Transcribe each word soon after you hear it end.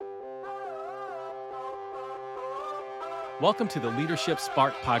Welcome to the Leadership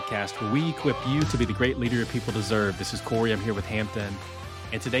Spark podcast, where we equip you to be the great leader your people deserve. This is Corey. I'm here with Hampton.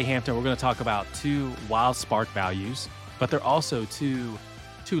 And today, Hampton, we're going to talk about two wild spark values, but they're also two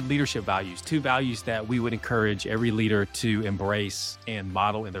leadership values, two values that we would encourage every leader to embrace and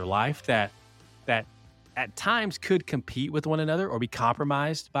model in their life that at times could compete with one another or be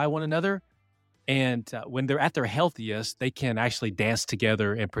compromised by one another. And when they're at their healthiest, they can actually dance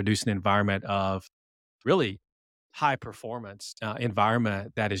together and produce an environment of really high performance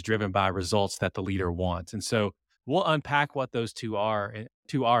environment that is driven by results that the leader wants. And so we'll unpack what those two are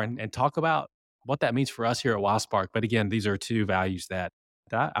and talk about what that means for us here at WildSpark. But again, these are two values that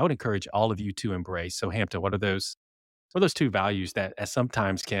I would encourage all of you to embrace. So Hampton, what are those two values that at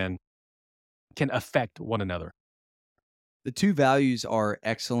sometimes can affect one another? The two values are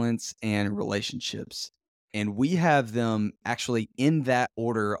excellence and relationships. And we have them actually in that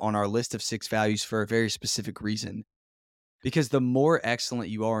order on our list of 6 values for a very specific reason. Because the more excellent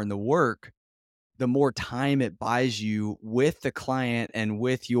you are in the work, the more time it buys you with the client and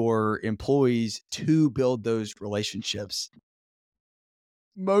with your employees to build those relationships.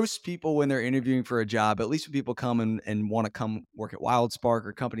 Most people, when they're interviewing for a job, at least when people come and want to come work at WildSpark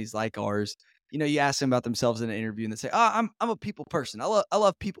or companies like ours, you ask them about themselves in an interview and they say, I'm a people person. I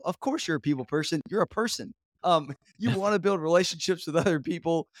love people. Of course you're a people person. You're a person. You want to build relationships with other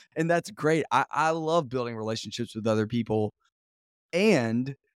people, and that's great. I love building relationships with other people.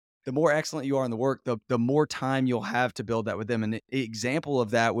 And the more excellent you are in the work, the more time you'll have to build that with them. And an example of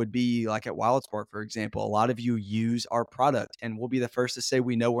that would be like at WildSpark, for example. A lot of you use our product, and we'll be the first to say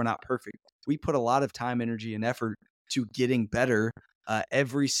we know we're not perfect. We put a lot of time, energy, and effort to getting better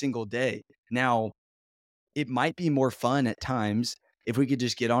every single day. Now, it might be more fun at times if we could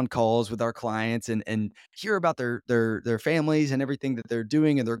just get on calls with our clients and hear about their families and everything that they're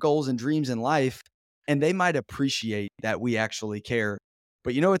doing and their goals and dreams in life. And they might appreciate that we actually care.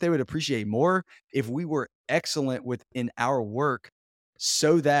 But you know what they would appreciate more? If we were excellent within our work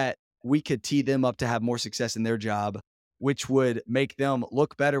so that we could tee them up to have more success in their job, which would make them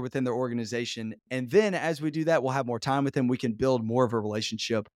look better within their organization. And then as we do that, we'll have more time with them. We can build more of a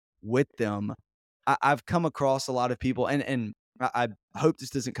relationship with them. I've come across a lot of people, and I hope this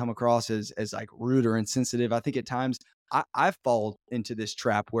doesn't come across as like rude or insensitive. I think at times I fall into this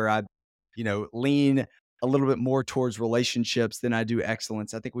trap where I, lean a little bit more towards relationships than I do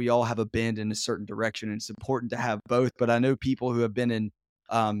excellence. I think we all have a bend in a certain direction, and it's important to have both. But I know people who have been in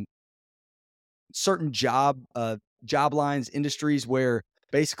certain job lines, industries where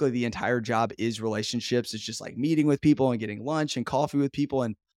basically the entire job is relationships. It's just like meeting with people and getting lunch and coffee with people.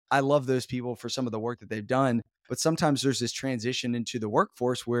 And I love those people for some of the work that they've done. But sometimes there's this transition into the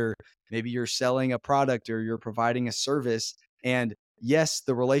workforce where maybe you're selling a product or you're providing a service. And yes,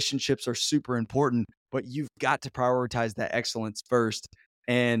 the relationships are super important, but you've got to prioritize that excellence first.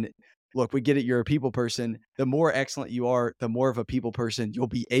 And look, we get it. You're a people person. The more excellent you are, the more of a people person you'll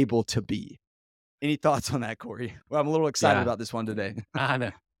be able to be. Any thoughts on that, Corey? Well, I'm a little excited about this one today. I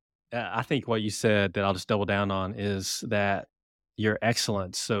know. I think what you said that I'll just double down on is that your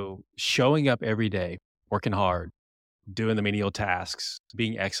excellence. So showing up every day, working hard, doing the menial tasks,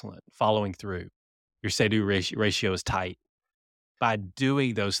 being excellent, following through. Your say-do ratio is tight. By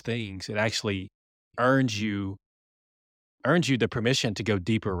doing those things, it actually earns you the permission to go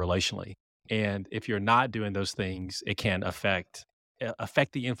deeper relationally. And if you're not doing those things, it can affect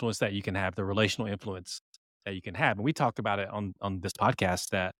the influence that you can have, the relational influence that you can have. And we talked about it on this podcast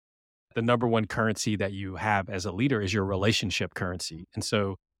that the number one currency that you have as a leader is your relationship currency. And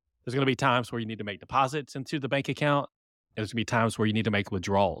so there's going to be times where you need to make deposits into the bank account. And there's going to be times where you need to make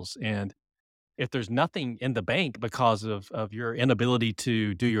withdrawals. And if there's nothing in the bank because of your inability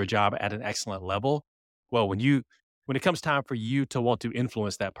to do your job at an excellent level, well, when it comes time for you to want to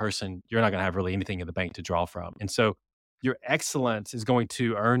influence that person, you're not going to have really anything in the bank to draw from. And so your excellence is going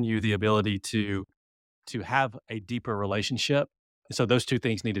to earn you the ability to have a deeper relationship. And so those two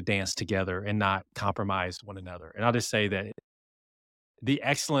things need to dance together and not compromise one another. And I'll just say that the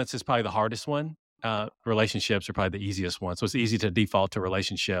excellence is probably the hardest one. Relationships are probably the easiest one. So it's easy to default to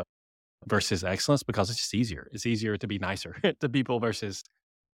relationship versus excellence because it's just easier. It's easier to be nicer to people versus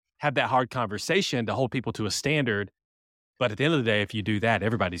have that hard conversation to hold people to a standard. But at the end of the day, if you do that,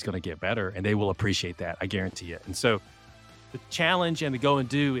 everybody's going to get better and they will appreciate that. I guarantee it. And so the challenge and the go and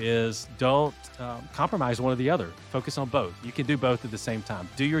do is don't compromise one or the other. Focus on both. You can do both at the same time.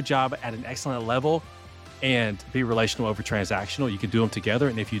 Do your job at an excellent level and be relational over transactional. You can do them together.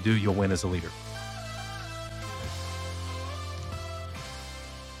 And if you do, you'll win as a leader.